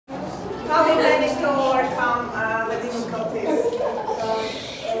How did you manage to overcome the difficulties?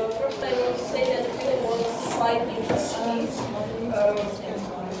 First, I will say that it was slightly risky.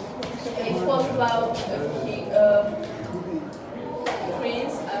 It was about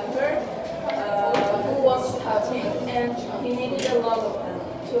Prince Albert, who was cutting, and he needed a lot of them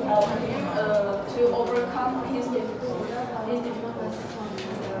to help him to overcome his difficulties.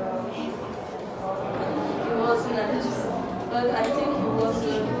 He was an artist, but I think he was a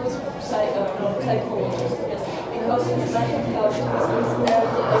good psychologist, yes, because his method helped me. And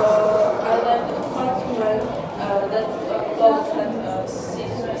I like the part when that love had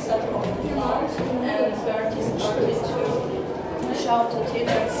set on the front, and Bertie started to shout at him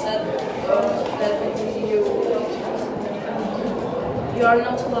and said that you are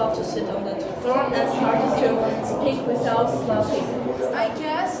not allowed to sit on that throne, and started to speak without stopping. I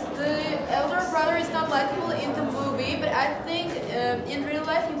guess the elder brother is not likable in the movie, but I think in real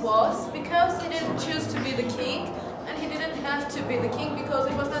life he was, because he didn't choose to be the king, and he didn't have to be the king because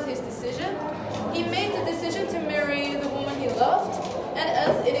it was not his decision. He made the decision to marry the woman he loved, and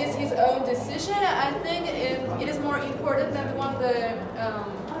as it is his own decision, I think it is more important than the one the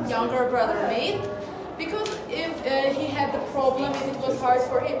younger brother made. Because if he had the problem, if it was hard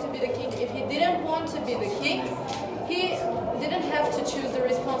for him to be the king, if he didn't want to be the king, he didn't have to choose the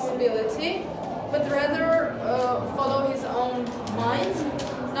responsibility, but rather follow his own mind,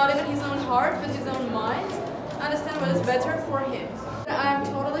 not even his own heart, but his own mind, understand what is better for him. I'm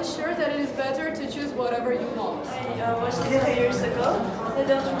totally sure that it is better to choose whatever you want. I watched it 2 years ago. I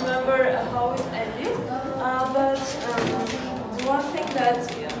don't remember how it ended, but the one thing that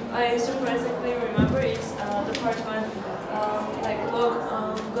I surprisingly remember is the part when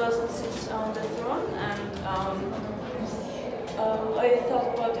Locke goes and sits on the throne, and I thought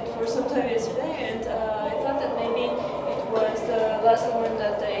about it for some time yesterday, and I thought that maybe it was the last moment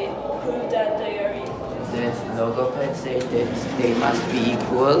that they proved that they are equal. That logopeds say that they must be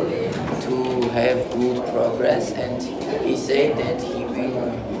equal to have good progress, and he said that he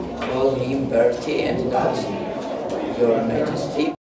will call him Bertie and not Your Majesty.